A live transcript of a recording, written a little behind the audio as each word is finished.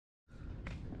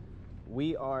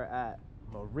We are at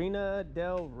Marina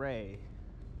del Rey,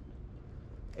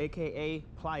 aka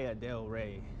Playa del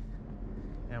Rey,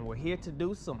 and we're here to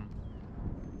do some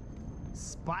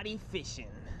spotty fishing,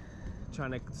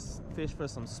 trying to fish for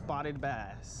some spotted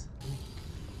bass.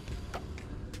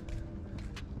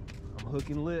 I'm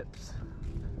hooking lips,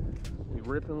 we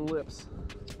ripping lips.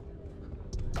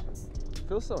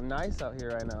 Feels so nice out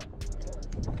here right now.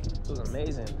 Feels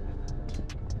amazing.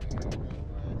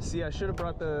 See, I should have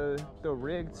brought the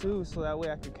rig too, so that way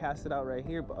I could cast it out right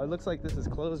here, but it looks like this is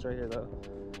closed right here though.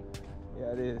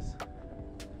 Yeah, it is.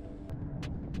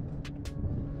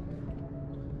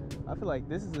 I feel like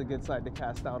this is a good side to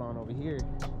cast out on over here.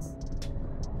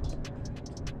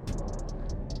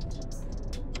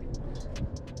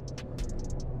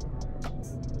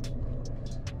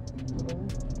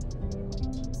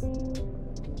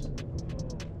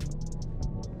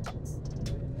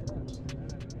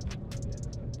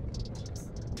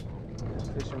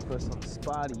 Fishing for some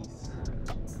spotties.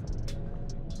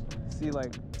 See,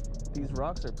 like, these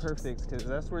rocks are perfect because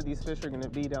that's where these fish are going to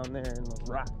be, down there in those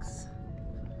rocks.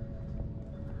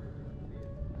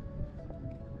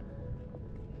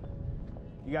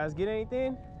 You guys get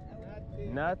anything?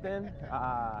 Nothing.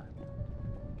 Ah.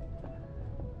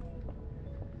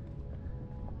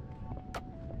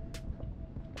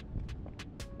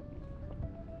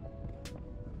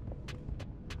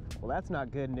 Well, that's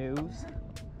not good news.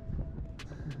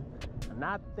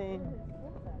 Nothing.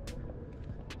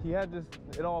 He had just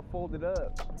it all folded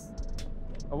up.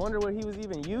 I wonder what he was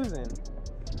even using.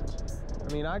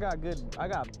 I mean, I got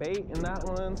bait in that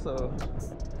one, so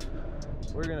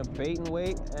we're gonna bait and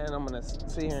wait, and I'm gonna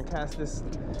sit here and cast this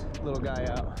little guy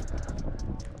out.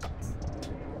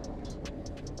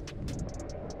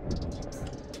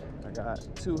 I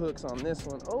got 2 hooks on this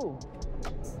one. Oh,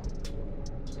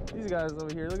 these guys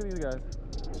over here, look at these guys.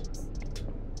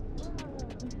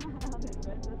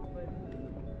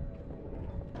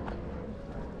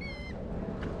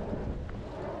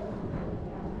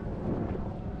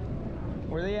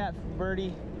 Where they at,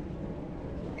 Birdie?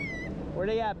 Where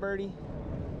they at, Birdie?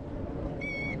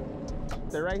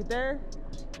 They're right there?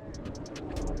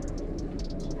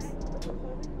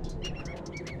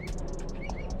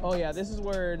 Oh yeah, this is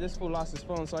where this fool lost his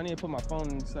phone, so I need to put my phone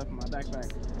and stuff in my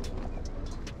backpack.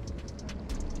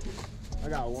 I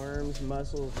got worms,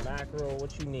 mussels, mackerel,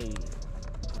 what you need?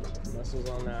 Mussels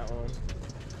on that one.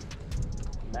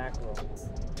 Mackerel.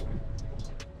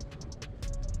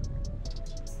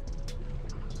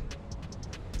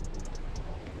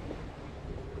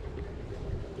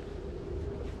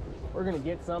 We're gonna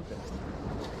get something.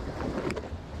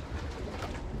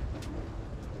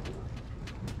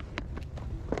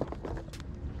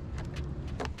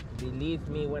 Believe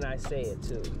me when I say it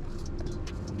too.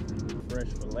 Fresh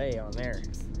fillet on there.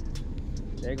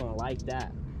 They're gonna like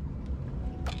that.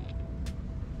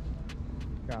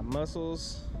 Got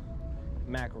mussels,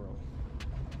 mackerel.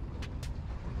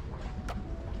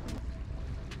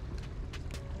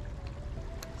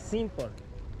 Simple.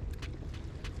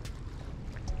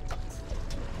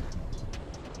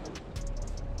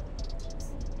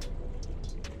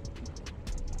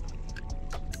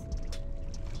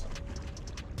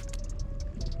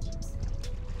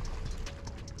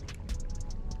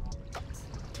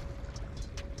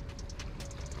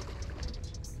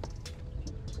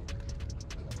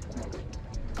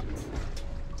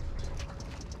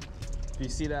 You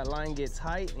see that line get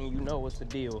tight and you know what's the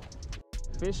deal.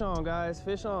 Fish on, guys,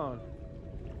 fish on.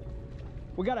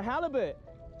 We got a halibut.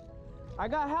 I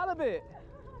got halibut.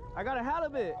 I got a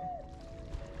halibut.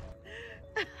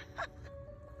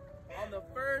 On the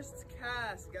first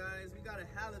cast, guys, we got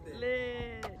a halibut.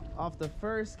 Lit. Off the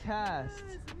first cast.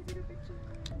 Yes, let me take a picture.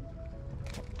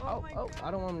 Oh, I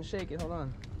don't want him to shake it, hold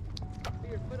on. Put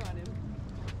your foot on him.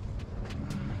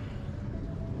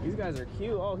 These guys are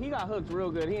cute. Oh, he got hooked real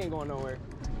good. He ain't going nowhere.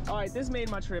 All right, this made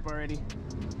my trip already.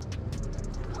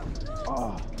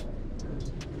 Oh.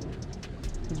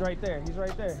 He's right there. He's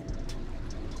right there.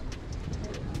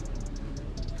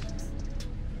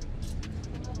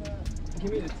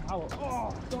 Give me the towel.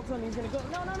 Oh, don't tell me he's gonna go.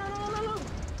 No, no, no, no, no, no.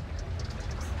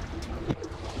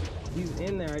 He's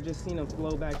in there. I just seen him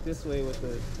flow back this way with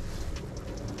the...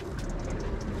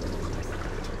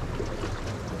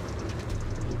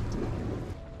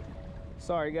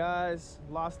 Sorry guys,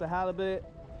 lost the halibut.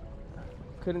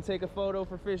 Couldn't take a photo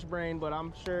for Fish Brain, but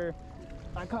I'm sure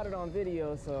I caught it on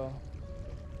video, so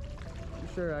I'm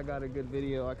sure I got a good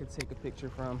video I could take a picture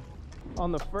from.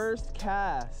 On the first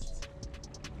cast,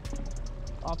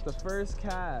 off the first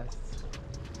cast.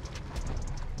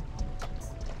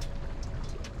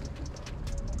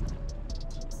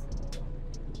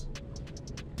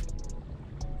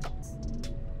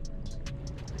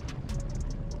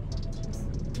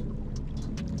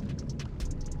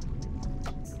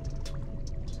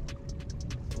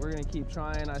 we're gonna keep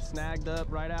trying. I snagged up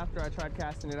right after I tried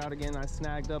casting it out again. I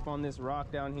snagged up on this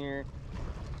rock down here,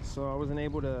 so I wasn't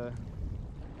able to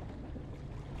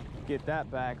get that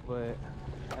back,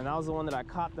 and that was the one that I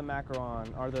caught the mackerel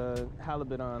on, or the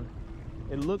halibut on.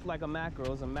 It looked like a mackerel.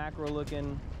 It was a mackerel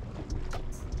looking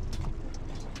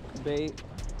bait.